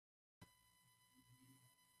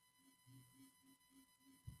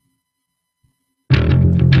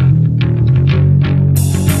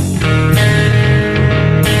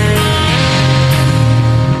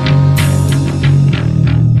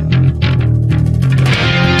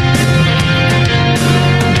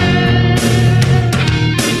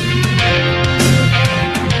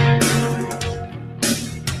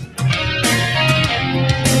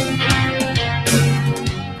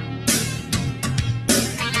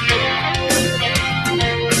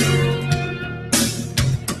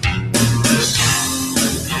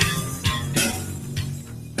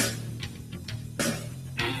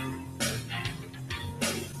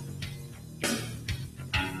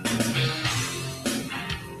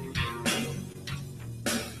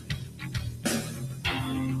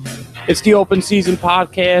It's the Open Season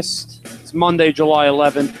Podcast. It's Monday, July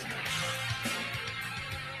 11th.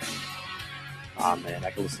 Oh, man, I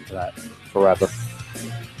can listen to that forever.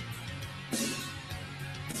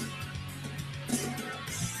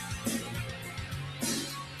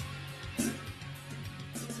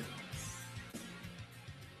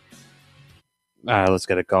 All right, let's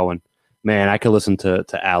get it going. Man, I could listen to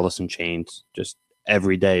Alice in Chains just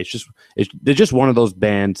every day. They're just one of those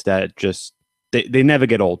bands that just they never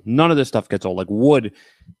get old. None of this stuff gets old. Like Wood,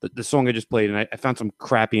 the song I just played, and I found some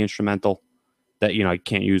crappy instrumental that I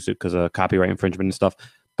can't use it because of copyright infringement and stuff.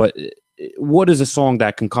 But Wood is a song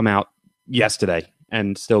that can come out yesterday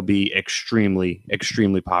and still be extremely,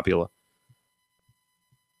 extremely popular.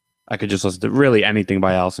 I could just listen to really anything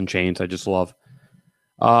by Alice in Chains. I just love.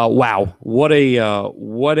 Wow, what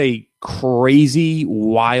a crazy,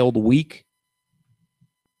 wild week.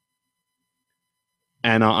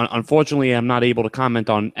 And unfortunately, I'm not able to comment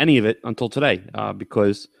on any of it until today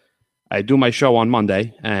because I do my show on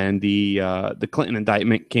Monday, and the Clinton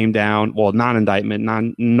indictment came down. Well,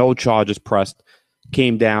 non-indictment, no charges pressed,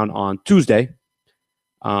 came down on Tuesday.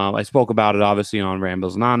 I spoke about it obviously on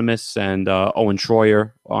Rambles Anonymous, and Owen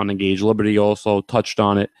Schroyer on Engage Liberty also touched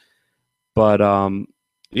on it. But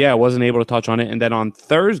yeah, I wasn't able to touch on it. And then on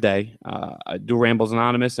Thursday, I do Rambles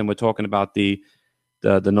Anonymous, and we're talking about the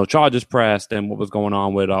no charges pressed and what was going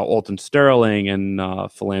on with Alton Sterling and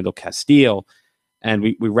Philando Castile. And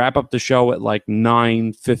we wrap up the show at like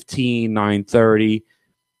 9:15, 9:30.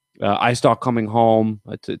 I start coming home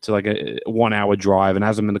to like a 1 hour drive. And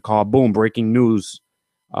as I'm in the car, boom, breaking news.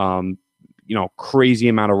 Crazy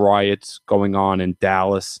amount of riots going on in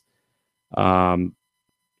Dallas.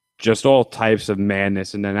 Just all types of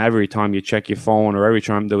madness. And then every time you check your phone or every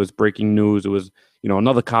time there was breaking news, it was,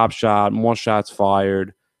 another cop shot, more shots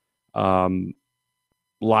fired, lives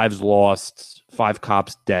lost, 5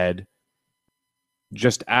 cops dead.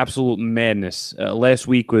 Just absolute madness. Last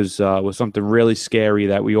week was something really scary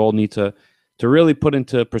that we all need to really put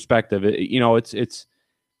into perspective. It's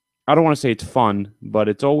I don't want to say it's fun, but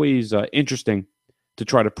it's always interesting to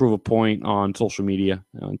try to prove a point on social media,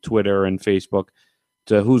 on Twitter and Facebook,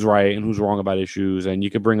 to who's right and who's wrong about issues. And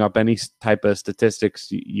you can bring up any type of statistics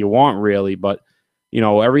you want, really, but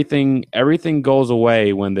everything goes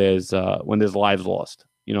away when there's lives lost.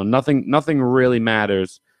 Nothing really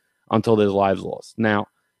matters until there's lives lost. Now,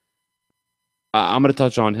 I'm going to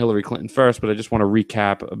touch on Hillary Clinton first, but I just want to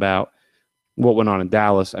recap about what went on in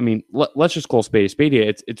Dallas. I mean, let's just call spade a spade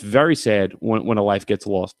here. It's very sad when a life gets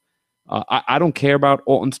lost. I don't care about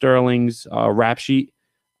Alton Sterling's rap sheet.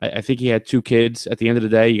 I think he had 2 kids. At the end of the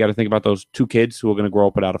day, you got to think about those 2 kids who are going to grow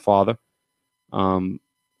up without a father.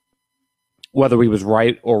 Whether he was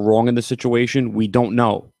right or wrong in the situation, we don't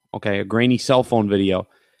know. Okay, a grainy cell phone video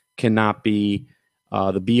cannot be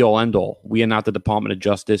the be-all, end-all. We are not the Department of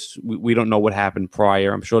Justice. We don't know what happened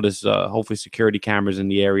prior. I'm sure there's hopefully security cameras in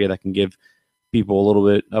the area that can give people a little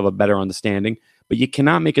bit of a better understanding. But you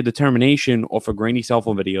cannot make a determination off a grainy cell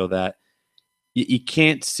phone video that you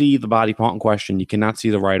can't see the body part in question. You cannot see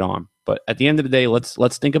the right arm. But at the end of the day,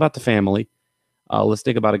 let's think about the family. Let's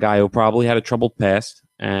think about a guy who probably had a troubled past,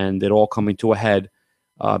 and it all coming to a head,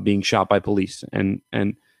 being shot by police. And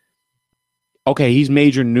okay, he's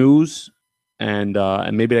major news, and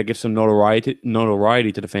maybe that gives some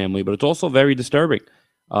notoriety to the family. But it's also very disturbing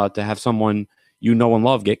to have someone and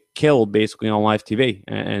love get killed basically on live TV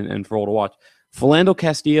and for all to watch. Philando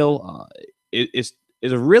Castile is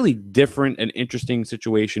a really different and interesting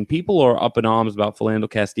situation. People are up in arms about Philando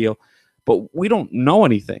Castile, but we don't know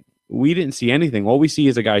anything. We didn't see anything. All we see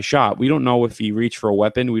is a guy shot. We don't know if he reached for a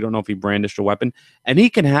weapon. We don't know if he brandished a weapon. And he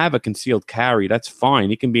can have a concealed carry. That's fine.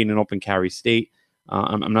 He can be in an open carry state.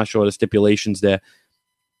 I'm not sure the stipulations there.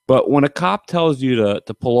 But when a cop tells you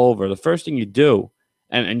to pull over, the first thing you do,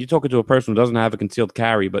 and you're talking to a person who doesn't have a concealed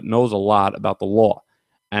carry but knows a lot about the law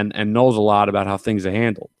and knows a lot about how things are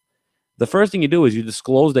handled, the first thing you do is you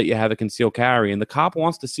disclose that you have a concealed carry, and the cop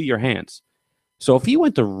wants to see your hands. So if he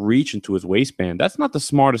went to reach into his waistband, that's not the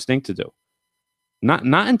smartest thing to do. Not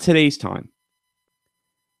in today's time.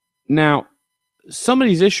 Now, some of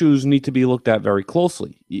these issues need to be looked at very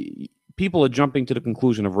closely. People are jumping to the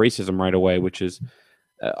conclusion of racism right away, which is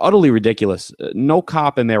utterly ridiculous. No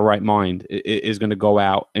cop in their right mind is going to go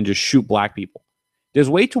out and just shoot black people. There's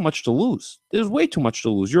way too much to lose.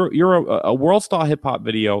 You're a world star hip hop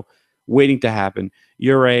video waiting to happen.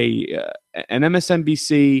 You're an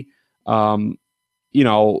MSNBC, a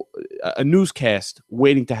newscast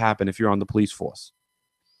waiting to happen if you're on the police force.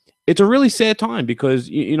 It's a really sad time because,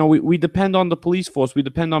 we depend on the police force. We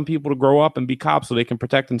depend on people to grow up and be cops so they can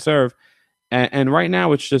protect and serve. And right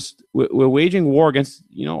now, it's just we're waging war against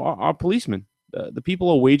our policemen. The people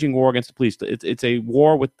are waging war against the police. It's a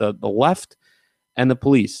war with the left and the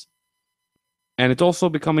police, and it's also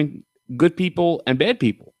becoming good people and bad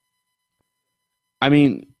people. I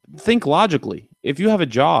mean, think logically. If you have a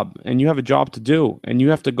job and you have a job to do, and you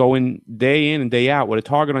have to go in and day out with a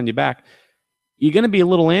target on your back, you're going to be a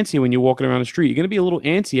little antsy when you're walking around the street. You're going to be a little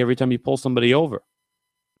antsy every time you pull somebody over.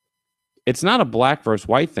 It's not a black versus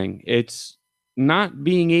white thing. It's not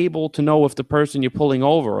being able to know if the person you're pulling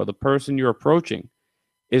over or the person you're approaching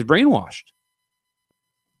is brainwashed.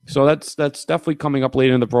 So that's definitely coming up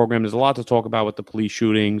later in the program. There's a lot to talk about with the police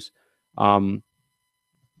shootings.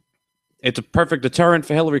 It's a perfect deterrent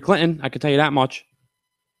for Hillary Clinton. I can tell you that much.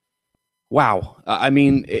 Wow. I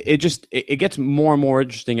mean, it gets more and more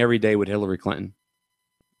interesting every day with Hillary Clinton.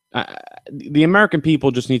 The American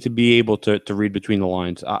people just need to be able to read between the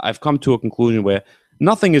lines. I've come to a conclusion where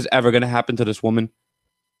nothing is ever going to happen to this woman.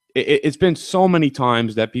 It's been so many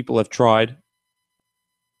times that people have tried.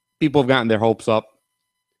 People have gotten their hopes up.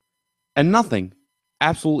 And nothing.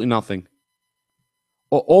 Absolutely nothing.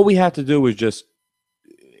 All we have to do is just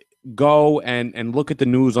go and look at the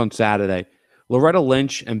news on Saturday. Loretta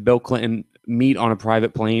Lynch and Bill Clinton meet on a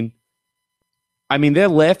private plane. I mean, they're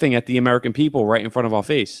laughing at the American people right in front of our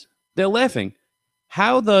face. They're laughing.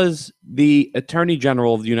 How does the Attorney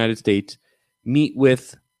General of the United States meet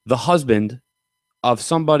with the husband of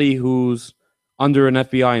somebody who's under an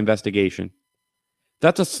FBI investigation?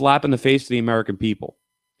 That's a slap in the face to the American people.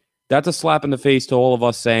 That's a slap in the face to all of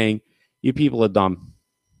us saying, you people are dumb.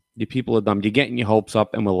 You people are dumb. You're getting your hopes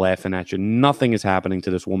up and we're laughing at you. Nothing is happening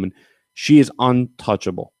to this woman. She is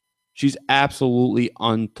untouchable. She's absolutely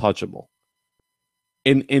untouchable.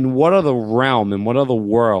 In what other realm, in what other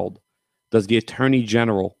world does the Attorney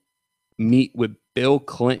General meet with Bill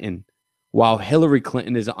Clinton while Hillary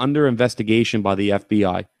Clinton is under investigation by the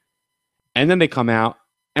FBI? And then they come out,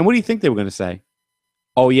 and what do you think they were going to say?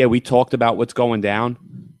 Oh, yeah, we talked about what's going down.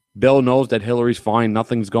 Bill knows that Hillary's fine.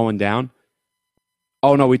 Nothing's going down.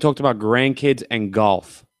 Oh, no, we talked about grandkids and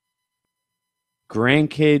golf.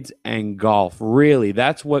 Grandkids and golf. Really?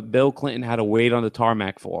 That's what Bill Clinton had to wait on the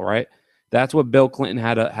tarmac for, right? That's what Bill Clinton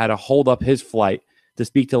had to hold up his flight to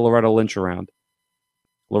speak to Loretta Lynch around.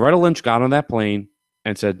 Loretta Lynch got on that plane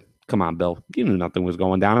and said, come on, Bill. You knew nothing was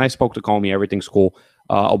going down. And I spoke to Comey. Everything's cool.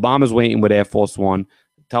 Obama's waiting with Air Force One.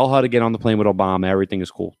 Tell her to get on the plane with Obama. Everything is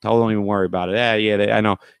cool. Tell her don't even worry about it. Yeah, I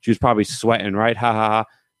know. She was probably sweating, right? Ha, ha, ha.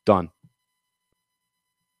 Done.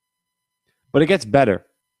 But it gets better.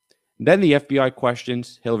 Then the FBI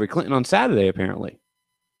questions Hillary Clinton on Saturday, apparently.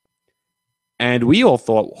 And we all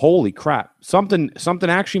thought, holy crap, something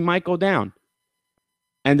actually might go down.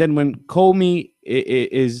 And then when Comey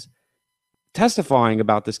is testifying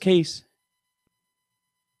about this case,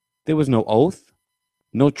 there was no oath,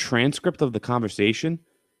 no transcript of the conversation.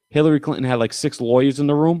 Hillary Clinton had like 6 lawyers in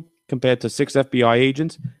the room compared to 6 FBI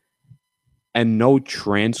agents, and no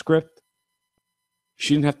transcript.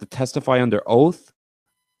 She didn't have to testify under oath.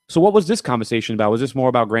 So what was this conversation about? Was this more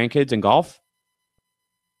about grandkids and golf?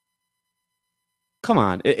 Come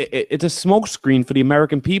on. It's a smokescreen for the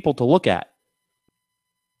American people to look at.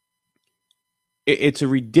 It's a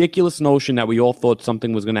ridiculous notion that we all thought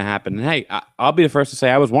something was going to happen. And hey, I'll be the first to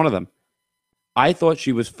say I was one of them. I thought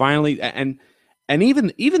she was finally, and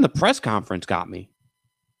even the press conference got me.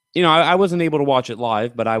 I wasn't able to watch it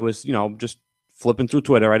live, but I was, just flipping through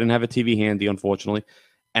Twitter. I didn't have a TV handy, unfortunately.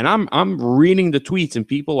 And I'm reading the tweets and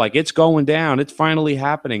people like, it's going down. It's finally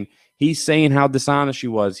happening. He's saying how dishonest she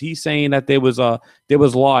was. He's saying that there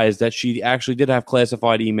was lies, that she actually did have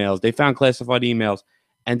classified emails. They found classified emails,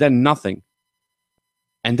 and then nothing.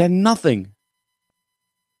 And then nothing.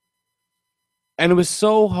 And it was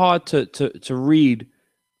so hard to read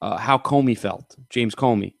how Comey felt, James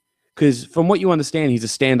Comey. Because from what you understand, he's a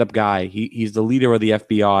stand-up guy. He's the leader of the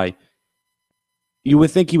FBI. You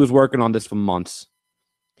would think he was working on this for months.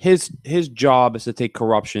 His job is to take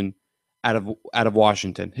corruption out of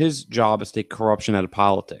Washington. His job is to take corruption out of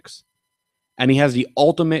politics. And he has the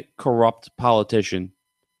ultimate corrupt politician.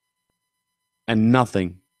 And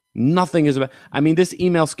nothing is about. I mean, this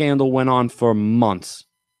email scandal went on for months.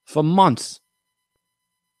 For months.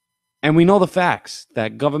 And we know the facts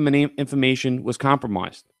that government information was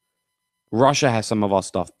compromised. Russia has some of our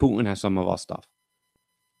stuff. Putin has some of our stuff.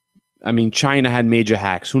 I mean, China had major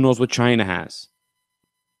hacks. Who knows what China has?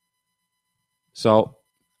 So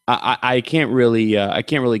I can't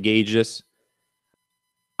really gauge this.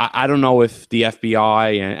 I don't know if the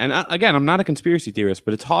FBI and again, I'm not a conspiracy theorist,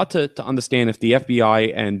 but it's hard to understand if the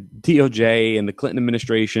FBI and DOJ and the Clinton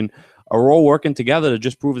administration are all working together to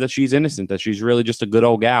just prove that she's innocent, that she's really just a good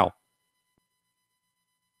old gal.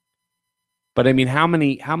 But I mean, how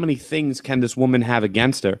many things can this woman have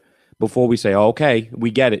against her before we say, oh, okay,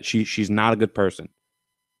 we get it. She's not a good person.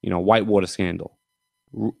 Whitewater scandal,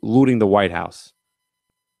 looting the White House,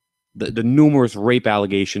 the numerous rape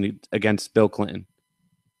allegations against Bill Clinton,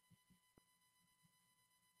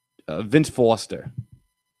 Vince Foster,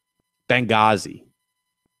 Benghazi,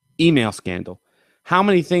 email scandal. How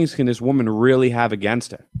many things can this woman really have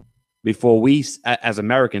against her before we, as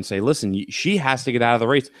Americans, say, listen, she has to get out of the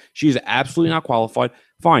race. She's absolutely not qualified.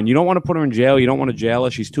 Fine. You don't want to put her in jail. You don't want to jail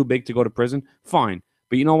her. She's too big to go to prison. Fine.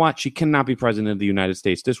 But you know what? She cannot be president of the United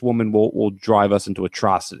States. This woman will drive us into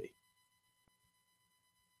atrocity.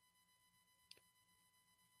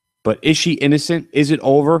 But is she innocent? Is it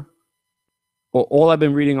over? Well, all I've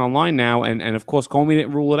been reading online now, and of course, Comey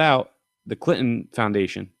didn't rule it out, the Clinton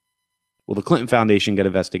Foundation. Will the Clinton Foundation get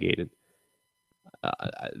investigated?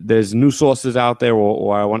 There's news sources out there,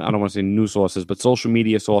 or I don't want to say news sources, but social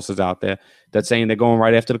media sources out there that's saying they're going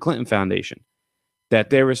right after the Clinton Foundation.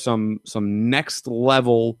 That there is some next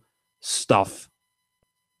level stuff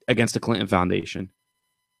against the Clinton Foundation.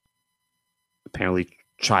 Apparently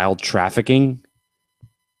child trafficking.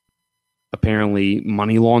 Apparently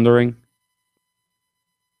money laundering.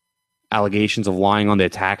 Allegations of lying on their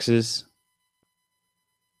taxes.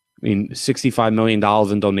 I mean, $65 million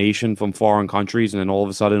in donation from foreign countries, and then all of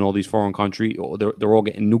a sudden, all these foreign countries, they're all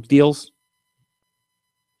getting nuke deals.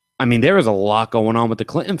 I mean, there is a lot going on with the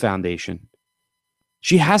Clinton Foundation.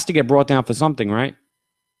 She has to get brought down for something, right?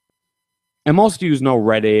 And most of you know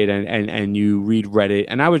Reddit and you read Reddit,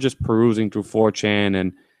 and I was just perusing through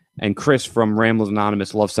 4chan, and Chris from Ramblers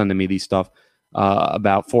Anonymous loves sending me these stuff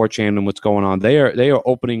about 4chan and what's going on. They are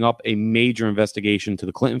opening up a major investigation to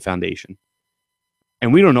the Clinton Foundation.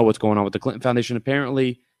 And we don't know what's going on with the Clinton Foundation.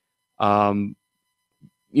 Apparently, we all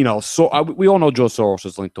know George Soros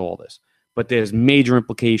is linked to all this. But there's major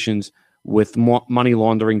implications with money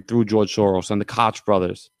laundering through George Soros and the Koch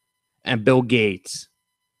brothers and Bill Gates.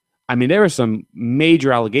 I mean, there are some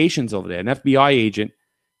major allegations over there. An FBI agent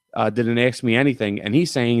didn't ask me anything, and he's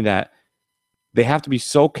saying that they have to be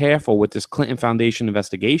so careful with this Clinton Foundation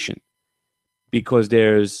investigation because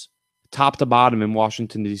there's top to bottom in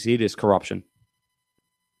Washington, D.C., there's corruption.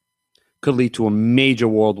 Could lead to a major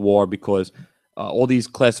world war because all these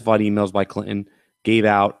classified emails by Clinton gave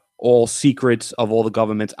out all secrets of all the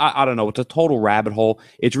governments. I don't know. It's a total rabbit hole.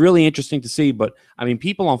 It's really interesting to see. But, I mean,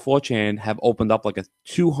 people on 4chan have opened up like a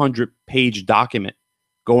 200-page document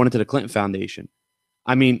going into the Clinton Foundation.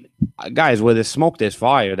 I mean, guys, where there's smoke, there's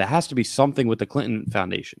fire. There has to be something with the Clinton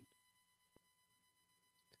Foundation.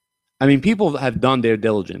 I mean, people have done their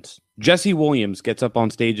diligence. Jesse Williams gets up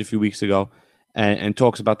on stage a few weeks ago and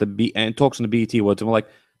talks about talks in the BET Awards. And we're like,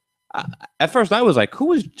 at first I was like,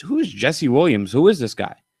 who is Jesse Williams? Who is this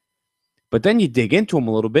guy? But then you dig into him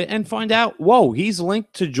a little bit and find out, whoa, he's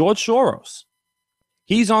linked to George Soros.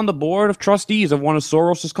 He's on the board of trustees of one of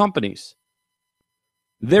Soros's companies.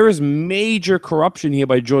 There is major corruption here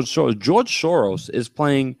by George Soros. George Soros is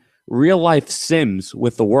playing real-life Sims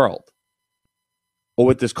with the world. Or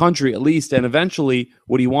with this country, at least. And eventually,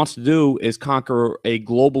 what he wants to do is conquer a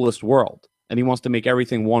globalist world. And he wants to make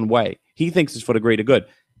everything one way. He thinks it's for the greater good.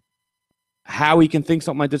 How he can think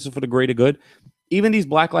something like this is for the greater good? Even these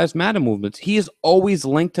Black Lives Matter movements, he is always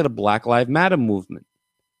linked to the Black Lives Matter movement.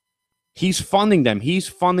 He's funding them. He's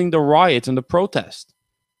funding the riots and the protest.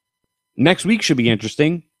 Next week should be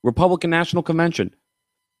interesting. Republican National Convention.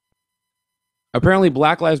 Apparently,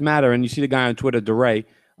 Black Lives Matter, and you see the guy on Twitter, DeRay,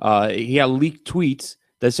 he had leaked tweets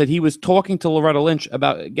that said he was talking to Loretta Lynch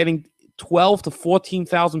about getting 12 to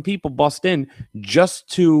 14,000 people bust in just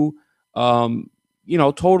to,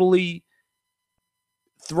 totally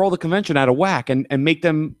throw the convention out of whack and make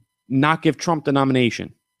them not give Trump the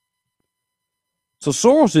nomination. So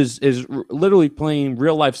Soros is literally playing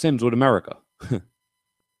real life Sims with America.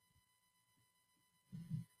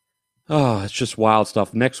 Oh, it's just wild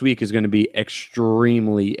stuff. Next week is going to be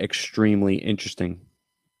extremely, extremely interesting.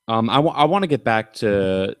 I want to get back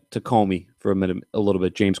to Comey for a little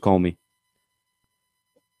bit, James Comey.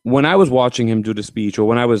 When I was watching him do the speech, or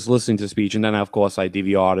when I was listening to the speech, and then of course I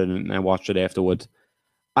DVR'd it and I watched it afterwards,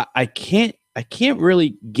 I can't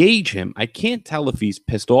really gauge him. I can't tell if he's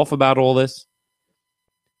pissed off about all this,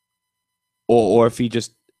 or if he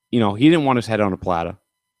just, he didn't want his head on a platter.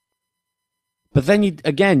 But then you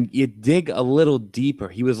dig a little deeper.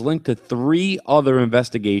 He was linked to 3 other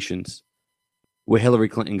investigations where Hillary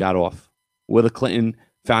Clinton got off, where the Clinton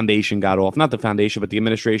Foundation got off. Not the foundation, but the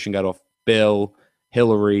administration got off. Bill,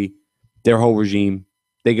 Hillary, their whole regime,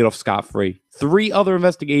 they get off scot-free. 3 other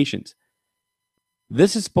investigations.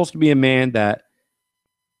 This is supposed to be a man that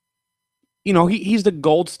he's the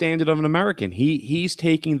gold standard of an American. He's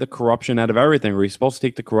taking the corruption out of everything, or he's supposed to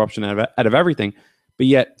take the corruption out of everything. But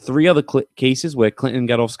yet, three other cases where Clinton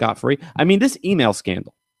got off scot-free. I mean, this email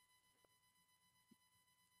scandal,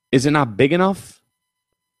 is it not big enough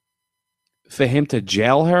for him to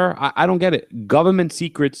jail her? I don't get it. Government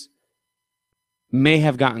secrets may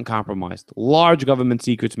have gotten compromised. Large government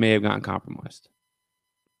secrets may have gotten compromised.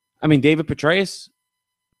 I mean, David Petraeus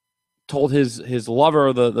told his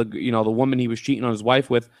lover, the woman he was cheating on his wife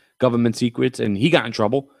with, government secrets, and he got in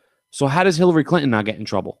trouble. So how does Hillary Clinton not get in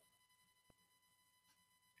trouble?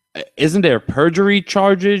 Isn't there perjury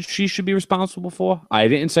charges she should be responsible for? I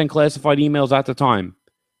didn't send classified emails at the time.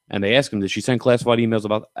 And they asked him, did she send classified emails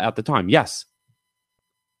about at the time? Yes.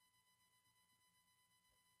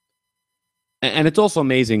 And it's also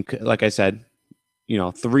amazing, like I said,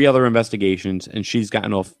 three other investigations, and she's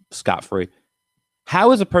gotten off scot-free.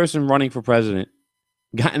 How is a person running for president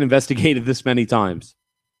gotten investigated this many times?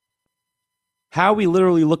 How are we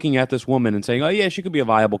literally looking at this woman and saying, oh, yeah, she could be a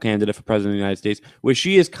viable candidate for president of the United States, where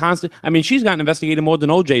she is constant? I mean, she's gotten investigated more than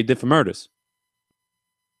OJ did for murders.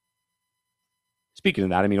 Speaking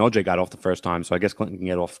of that, I mean, OJ got off the first time, so I guess Clinton can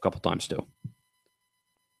get off a couple times too.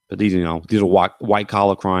 But these are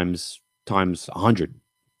white-collar crimes times 100.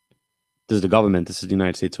 This is the government. This is the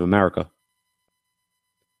United States of America.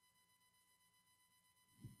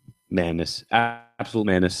 Madness. Absolute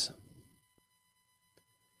madness.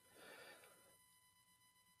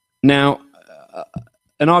 Now,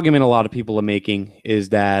 an argument a lot of people are making is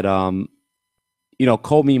that,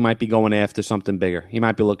 Comey might be going after something bigger. He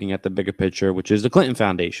might be looking at the bigger picture, which is the Clinton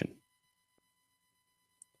Foundation.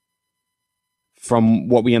 From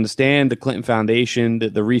what we understand, the Clinton Foundation,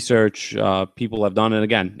 the research people have done, and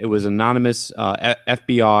again, it was anonymous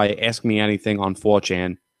FBI Ask Me Anything on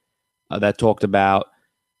 4chan that talked about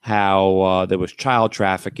how there was child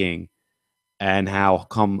trafficking and how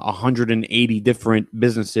come 180 different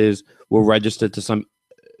businesses were registered to some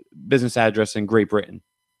business address in Great Britain,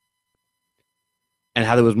 and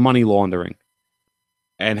how there was money laundering,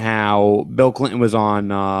 and how Bill Clinton was on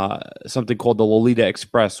something called the Lolita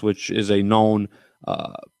Express, which is a known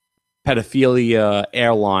pedophilia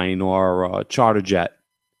airline or charter jet.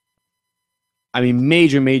 I mean,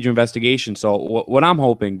 major investigation. So what I'm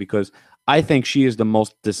hoping, because I think she is the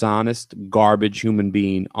most dishonest, garbage human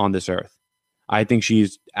being on this earth. I think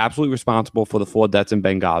she's absolutely responsible for the 4 deaths in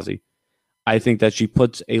Benghazi. I think that she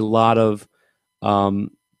puts a lot of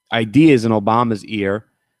ideas in Obama's ear,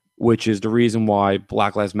 which is the reason why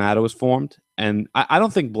Black Lives Matter was formed. And I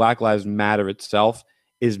don't think Black Lives Matter itself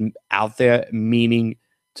is out there meaning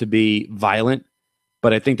to be violent,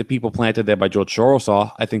 but I think the people planted there by George Soros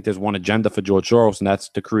are. I think there's one agenda for George Soros, and that's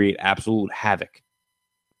to create absolute havoc.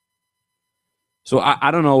 So I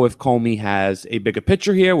don't know if Comey has a bigger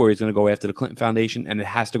picture here where he's going to go after the Clinton Foundation, and it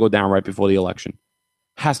has to go down right before the election.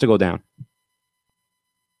 Has to go down.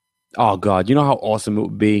 Oh, God. You know how awesome it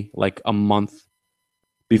would be like a month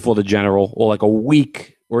before the general, or like a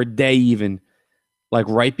week or a day even, like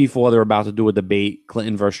right before they're about to do a debate,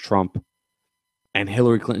 Clinton versus Trump, and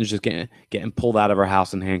Hillary Clinton's just getting pulled out of her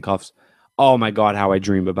house in handcuffs. Oh, my God, how I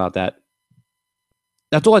dream about that.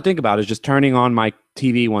 That's all I think about, is just turning on my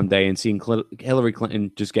TV one day and seeing Hillary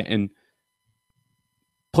Clinton just getting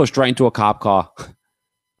pushed right into a cop car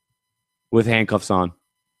with handcuffs on.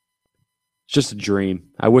 It's just a dream.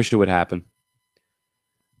 I wish it would happen.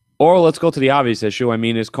 Or let's go to the obvious issue. I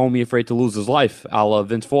mean, is Comey afraid to lose his life, a la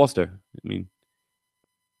Vince Foster? I mean,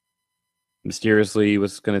 mysteriously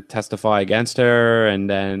was going to testify against her, and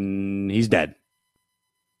then he's dead.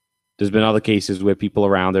 There's been other cases where people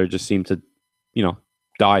around her just seem to,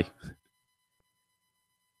 die.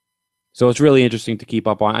 So it's really interesting to keep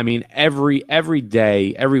up on. I mean, every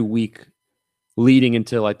day, every week leading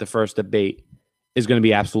into like the first debate is going to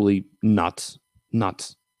be absolutely nuts.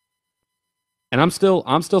 And I'm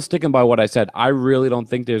still sticking by what I said. I really don't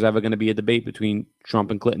think there's ever going to be a debate between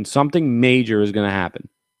Trump and Clinton. Something major is going to happen.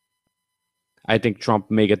 I think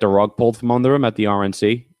Trump may get the rug pulled from under him at the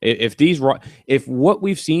RNC. If what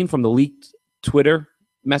we've seen from the leaked Twitter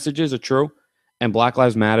messages are true, and Black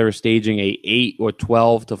Lives Matter is staging a 8 or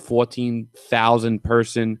 12 to 14,000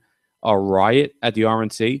 person riot at the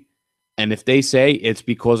RNC, and if they say it's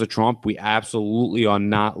because of Trump, we absolutely are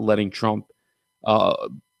not letting Trump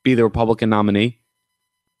be the Republican nominee.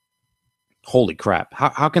 Holy crap.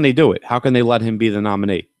 How can they do it? How can they let him be the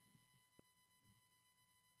nominee?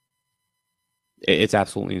 It's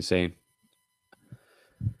absolutely insane.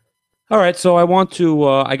 All right, so I want to,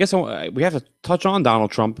 we have to touch on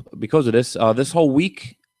Donald Trump because of this. This whole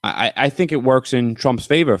week, I think it works in Trump's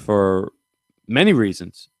favor for many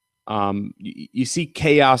reasons. You see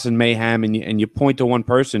chaos and mayhem, and you point to one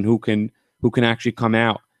person who can actually come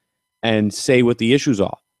out and say what the issues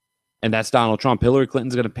are, and that's Donald Trump. Hillary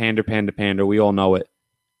Clinton's going to pander, pander, pander. We all know it.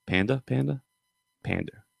 Panda, panda,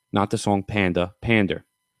 pander. Not the song Panda, pander.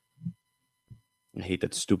 I hate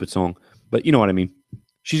that stupid song, but you know what I mean.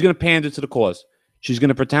 She's going to pander to the cause. She's going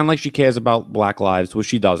to pretend like she cares about Black lives, which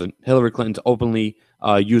she doesn't. Hillary Clinton's openly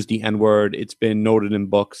used the N-word. It's been noted in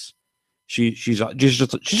books. She's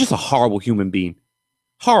just a horrible human being.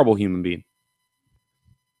 Horrible human being.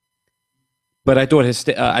 But I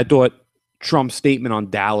thought Trump's statement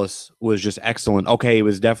on Dallas was just excellent. Okay, it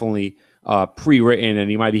was definitely pre-written,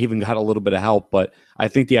 and he might have even got a little bit of help. But I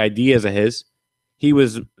think the ideas are his. He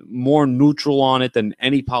was more neutral on it than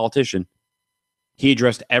any politician. He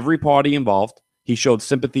addressed every party involved. He showed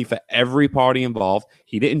sympathy for every party involved.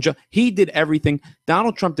 He did everything.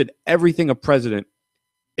 Donald Trump did everything a president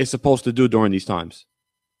is supposed to do during these times.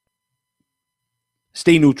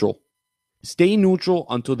 Stay neutral. Stay neutral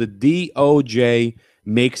until the DOJ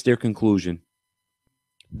makes their conclusion.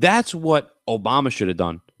 That's what Obama should have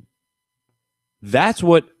done. That's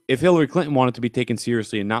what, if Hillary Clinton wanted to be taken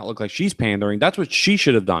seriously and not look like she's pandering, that's what she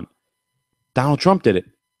should have done. Donald Trump did it.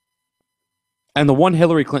 And the one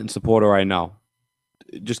Hillary Clinton supporter I know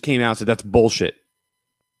just came out and said that's bullshit.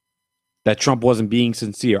 That Trump wasn't being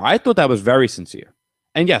sincere. I thought that was very sincere.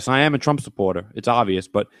 And yes, I am a Trump supporter. It's obvious,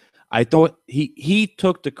 but I thought he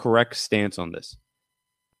took the correct stance on this.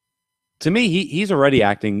 To me, he's already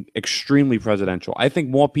acting extremely presidential. I think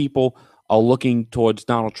more people are looking towards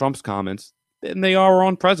Donald Trump's comments than they are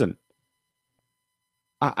on president.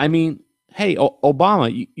 I mean, hey,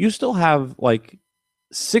 Obama, you still have like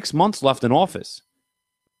 6 months left in office.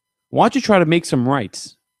 Why don't you try to make some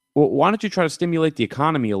rights? Why don't you try to stimulate the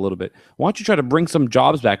economy a little bit? Why don't you try to bring some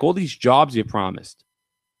jobs back? All these jobs you promised.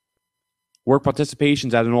 Work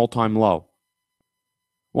participation's at an all-time low.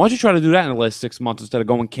 Why don't you try to do that in the last 6 months instead of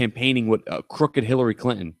going campaigning with crooked Hillary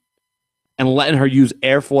Clinton and letting her use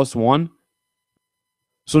Air Force One?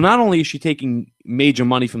 So not only is she taking major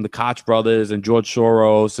money from the Koch brothers and George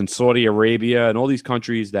Soros and Saudi Arabia and all these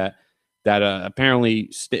countries that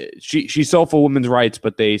apparently she's so for women's rights,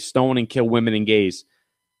 but they stone and kill women and gays.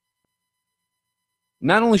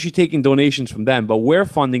 Not only is she taking donations from them, but we're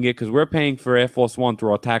funding it because we're paying for Air Force One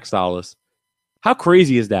through our tax dollars. How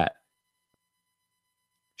crazy is that?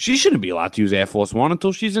 She shouldn't be allowed to use Air Force One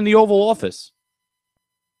until she's in the Oval Office.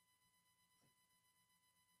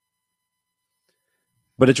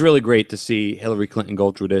 But it's really great to see Hillary Clinton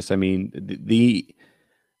go through this. I mean,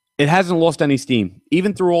 it hasn't lost any steam.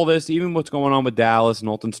 Even through all this, even what's going on with Dallas and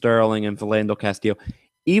Alton Sterling and Philando Castillo,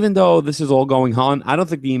 even though this is all going on, I don't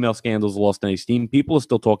think the email scandals lost any steam. People are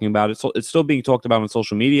still talking about it. So it's still being talked about on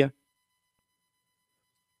social media.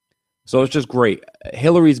 So it's just great.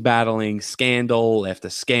 Hillary's battling scandal after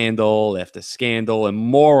scandal after scandal, and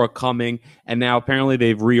more are coming. And now apparently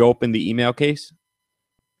they've reopened the email case.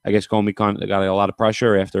 I guess Comey got a lot of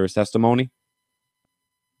pressure after his testimony.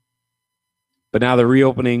 But now they're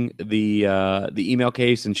reopening the email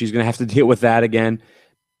case, and she's going to have to deal with that again.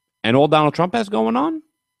 And all Donald Trump has going on,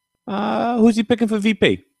 who's he picking for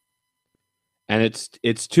VP? And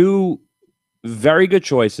it's two very good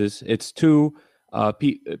choices. It's two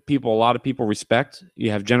people a lot of people respect. You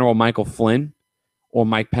have General Michael Flynn or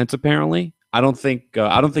Mike Pence. Apparently, I don't think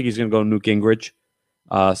he's going to go Newt Gingrich.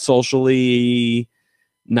 Socially,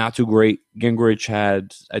 not too great. Gingrich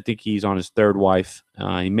I think he's on his third wife.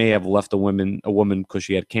 He may have left a woman because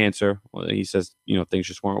she had cancer. Well, he says things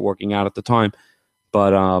just weren't working out at the time.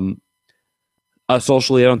 But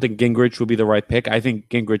socially, I don't think Gingrich would be the right pick. I think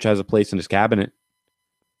Gingrich has a place in his cabinet.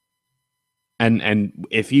 And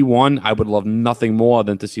if he won, I would love nothing more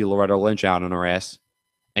than to see Loretta Lynch out on her ass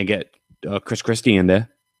and get Chris Christie in there.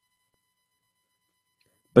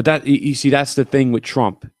 But that you see, that's the thing with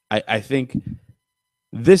Trump. I think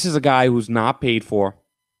this is a guy who's not paid for.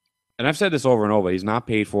 And I've said this over and over. He's not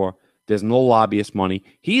paid for. There's no lobbyist money.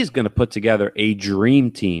 He is going to put together a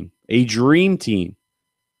dream team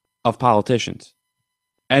of politicians.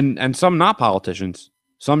 And some not politicians.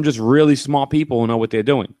 Some just really smart people who know what they're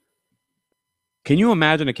doing. Can you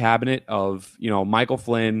imagine a cabinet of, Michael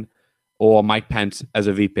Flynn or Mike Pence as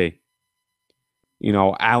a VP?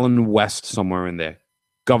 Alan West somewhere in there.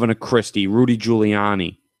 Governor Christie, Rudy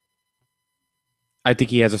Giuliani. I think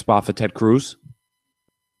he has a spot for Ted Cruz.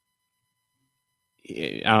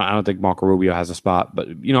 I don't think Marco Rubio has a spot, but,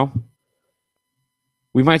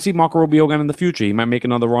 we might see Marco Rubio again in the future. He might make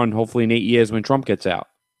another run, hopefully in 8 years when Trump gets out.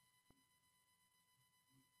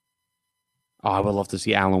 Oh, I would love to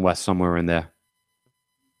see Alan West somewhere in there.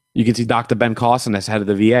 You can see Dr. Ben Carson as head of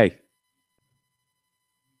the VA.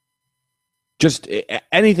 Just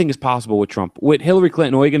anything is possible with Trump. With Hillary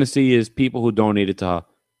Clinton, all you're going to see is people who donated to her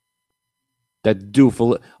that do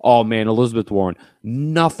for. Oh man, Elizabeth Warren.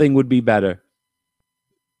 Nothing would be better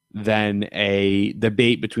than a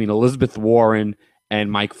debate between Elizabeth Warren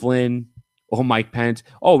and Mike Flynn or Mike Pence.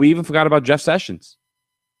 Oh, we even forgot about Jeff Sessions.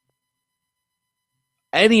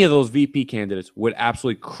 Any of those VP candidates would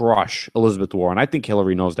absolutely crush Elizabeth Warren. I think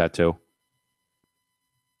Hillary knows that too.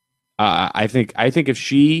 I think if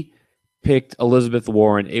she picked Elizabeth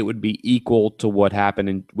Warren, it would be equal to what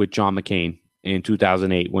happened with John McCain in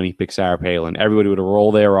 2008 when he picked Sarah Palin. Everybody would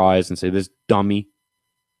roll their eyes and say, "This dummy."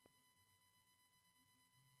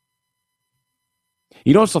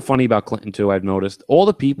 You know what's so funny about Clinton too? I've noticed all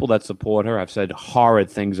the people that support her have said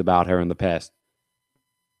horrid things about her in the past.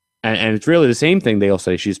 And it's really the same thing. They'll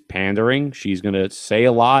say she's pandering. She's going to say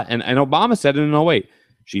a lot. And Obama said it in 08.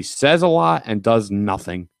 She says a lot and does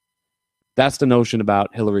nothing. That's the notion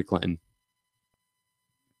about Hillary Clinton.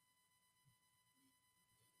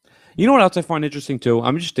 You know what else I find interesting too?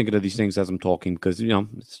 I'm just thinking of these things as I'm talking because,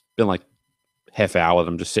 it's been like half an hour.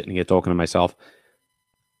 I'm just sitting here talking to myself.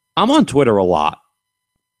 I'm on Twitter a lot.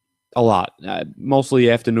 Mostly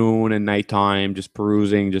afternoon and nighttime, just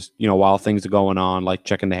perusing, just, while things are going on, like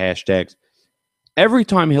checking the hashtags. Every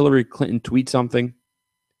time Hillary Clinton tweets something,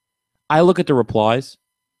 I look at the replies.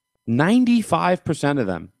 95% of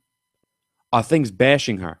them are things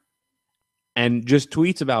bashing her and just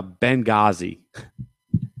tweets about Benghazi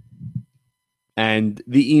and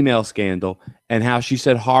the email scandal and how she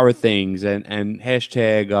said horror things and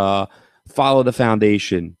hashtag follow the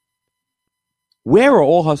foundation. Where are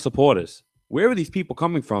all her supporters? Where are these people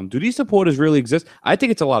coming from? Do these supporters really exist? I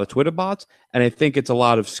think it's a lot of Twitter bots, and I think it's a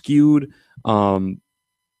lot of skewed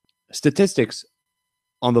statistics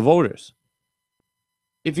on the voters.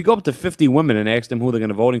 If you go up to 50 women and ask them who they're going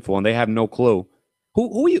to voting for, and they have no clue,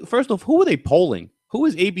 who are you? First off, who are they polling? Who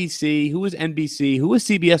is ABC? Who is NBC? Who is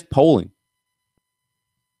CBS polling?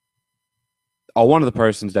 Oh, one of the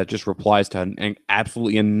persons that just replies to her and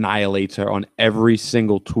absolutely annihilates her on every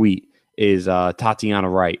single tweet is Tatiana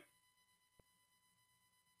Wright.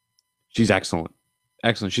 She's excellent.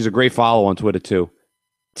 Excellent. She's a great follow on Twitter too.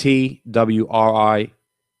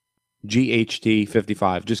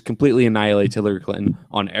 TWRIGHT55. Just completely annihilates Hillary Clinton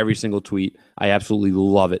on every single tweet. I absolutely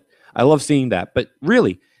love it. I love seeing that. But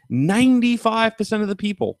really, 95% of the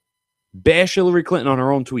people bash Hillary Clinton on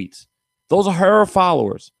her own tweets. Those are her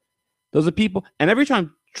followers. Those are people. And every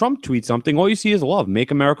time Trump tweets something, all you see is love.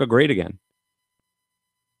 Make America great again.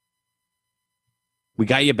 We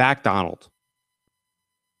got you back, Donald.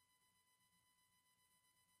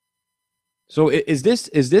 So is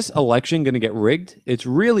this election going to get rigged? It's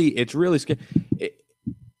really scary.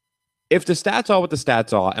 If the stats are what the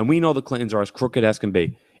stats are, and we know the Clintons are as crooked as can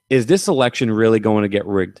be, is this election really going to get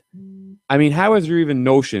rigged? I mean, how is there even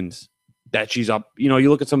notions that she's up? You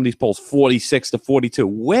look at some of these polls, 46 to 42.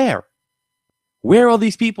 Where are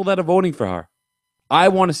these people that are voting for her? I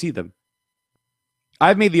want to see them.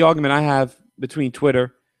 I've made the argument I have between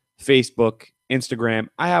Twitter, Facebook, Instagram.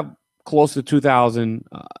 I have close to 2,000,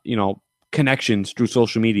 connections through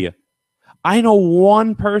social media. I know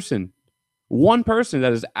one person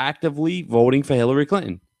that is actively voting for Hillary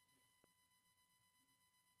Clinton.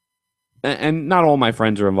 And not all my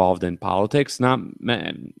friends are involved in politics.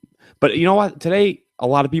 But you know what? Today, a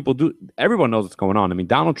lot of people do. Everyone knows what's going on. I mean,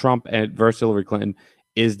 Donald Trump versus Hillary Clinton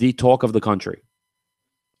is the talk of the country.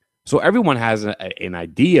 So everyone has an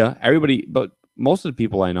idea. Everybody, but most of the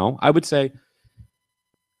people I know, I would say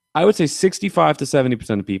 65 to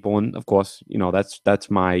 70% of people, and of course,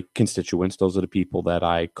 that's my constituents. Those are the people that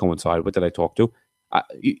I coincide with, that I talk to.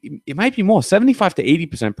 It might be more. 75 to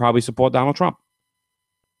 80% probably support Donald Trump.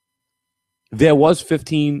 There was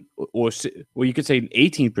 15 or you could say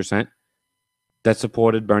 18% that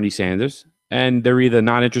supported Bernie Sanders, and they're either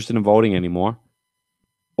not interested in voting anymore,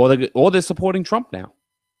 or they're supporting Trump now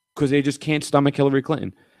because they just can't stomach Hillary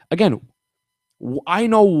Clinton. Again, I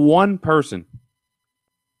know one person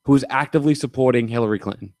who's actively supporting Hillary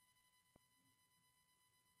Clinton.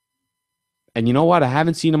 And you know what? I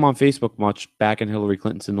haven't seen him on Facebook much back in Hillary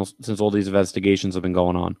Clinton since all these investigations have been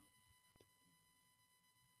going on.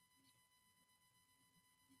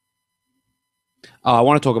 I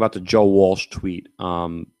want to talk about the Joe Walsh tweet.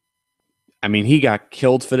 He got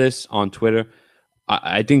killed for this on Twitter.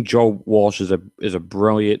 I think Joe Walsh is a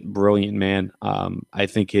brilliant man. I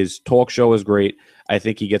think his talk show is great. I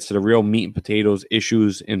think he gets to the real meat and potatoes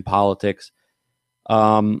issues in politics.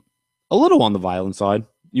 A little on the violent side,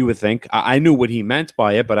 you would think. I knew what he meant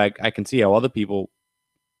by it, but I can see how other people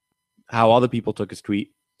took his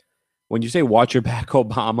tweet. When you say "watch your back,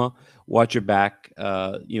 Obama," watch your back,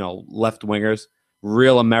 left wingers,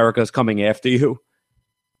 real America's coming after you.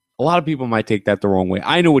 A lot of people might take that the wrong way.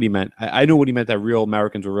 I know what he meant. I know what he meant, that real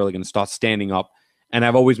Americans were really going to start standing up. And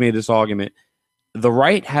I've always made this argument. The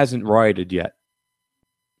right hasn't rioted yet.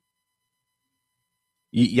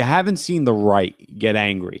 You haven't seen the right get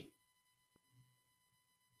angry.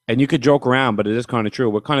 And you could joke around, but it is kind of true.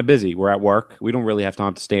 We're kind of busy. We're at work. We don't really have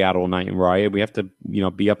time to stay out all night and riot. We have to,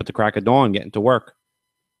 be up at the crack of dawn getting to work.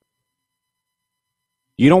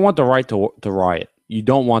 You don't want the right to riot. You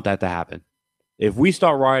don't want that to happen. If we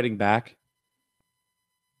start rioting back,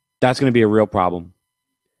 that's going to be a real problem.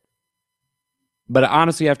 But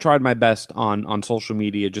honestly, I've tried my best on social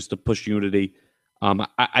media just to push unity.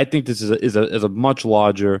 I think this is a much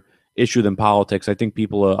larger issue than politics. I think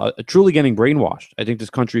people are truly getting brainwashed. I think this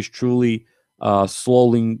country is truly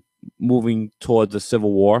slowly moving towards a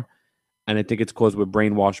civil war, and I think it's because we're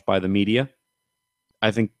brainwashed by the media.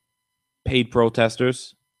 I think paid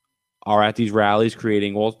protesters are at these rallies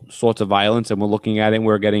creating all sorts of violence, and we're looking at it and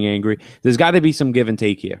we're getting angry. There's got to be some give and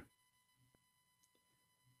take here.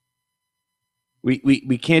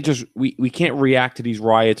 We can't just we can't react to these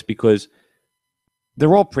riots because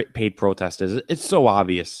they're all paid protesters. It's so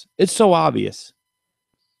obvious. It's so obvious.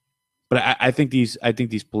 But I think these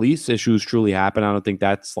police issues truly happen. I don't think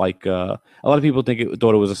that's like a lot of people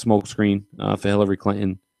thought it was a smokescreen for Hillary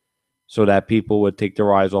Clinton, so that people would take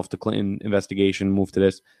their eyes off the Clinton investigation and move to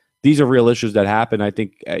this. These are real issues that happen. I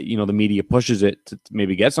think the media pushes it to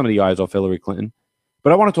maybe get some of the eyes off Hillary Clinton.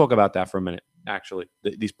 But I want to talk about that for a minute. Actually,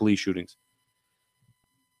 these police shootings.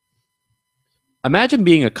 Imagine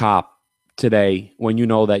being a cop today when you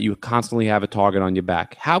know that you constantly have a target on your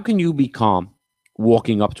back. How can you be calm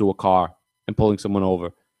walking up to a car and pulling someone over?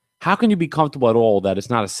 How can you be comfortable at all that it's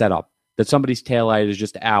not a setup, that somebody's taillight is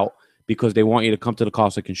just out because they want you to come to the car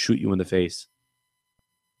so they can shoot you in the face?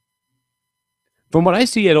 From what I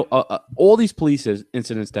see at all these police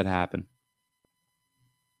incidents that happen,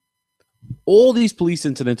 all these police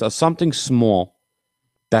incidents are something small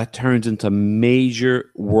that turns into major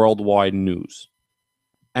worldwide news.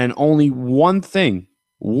 And only one thing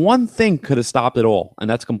could have stopped it all, and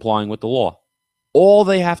that's complying with the law. All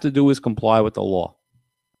they have to do is comply with the law.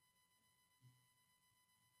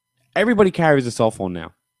 Everybody carries a cell phone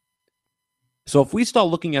now. So if we start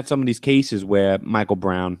looking at some of these cases where Michael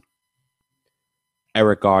Brown,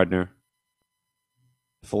 Eric Gardner,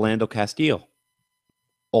 Philando Castile,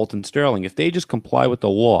 Alton Sterling, if they just comply with the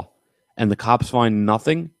law and the cops find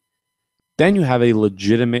nothing, then you have a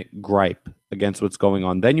legitimate gripe against what's going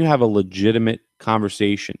on. Then you have a legitimate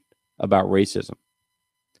conversation about racism.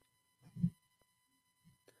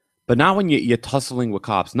 But not when you're tussling with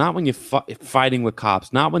cops, not when you're fighting with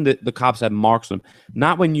cops, not when the cops have marks on them,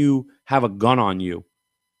 not when you have a gun on you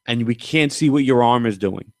and we can't see what your arm is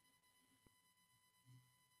doing.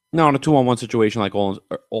 No, in a 2-on-1 situation like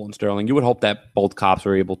Alton Sterling, you would hope that both cops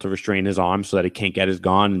are able to restrain his arm so that he can't get his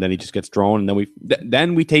gun, and then he just gets thrown, and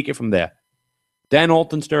then we take it from there. Then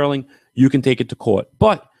Alton Sterling, you can take it to court.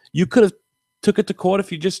 But you could have took it to court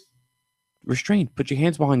if you just restrained, put your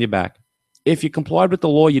hands behind your back. If you complied with the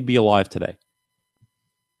law, you'd be alive today.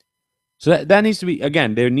 So that needs to be,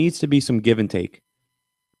 again, there needs to be some give and take.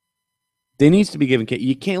 There needs to be give and take.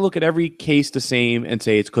 You can't look at every case the same and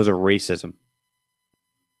say it's because of racism.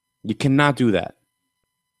 You cannot do that.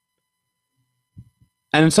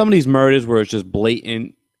 And in some of these murders where it's just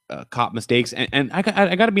blatant cop mistakes, and I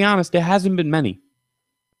got to be honest, there hasn't been many.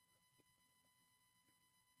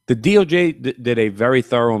 The DOJ did a very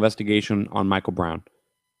thorough investigation on Michael Brown.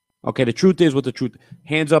 Okay, the truth is what the truth.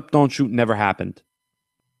 Hands up, don't shoot never happened.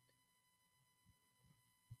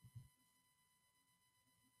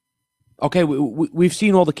 Okay, we've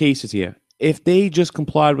seen all the cases here. If they just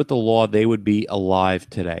complied with the law, they would be alive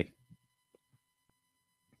today.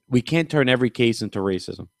 We can't turn every case into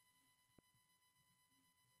racism.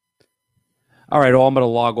 All right, I'm going to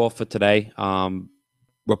log off for today.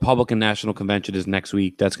 Republican National Convention is next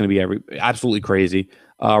week. That's going to be absolutely crazy.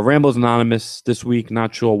 Rambo's Anonymous this week,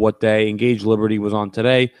 not sure what day. Engage Liberty was on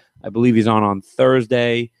today. I believe he's on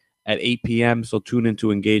Thursday at 8 p.m., so tune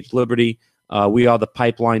into Engage Liberty. We are the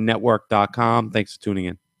pipelinenetwork.com. Thanks for tuning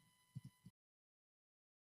in.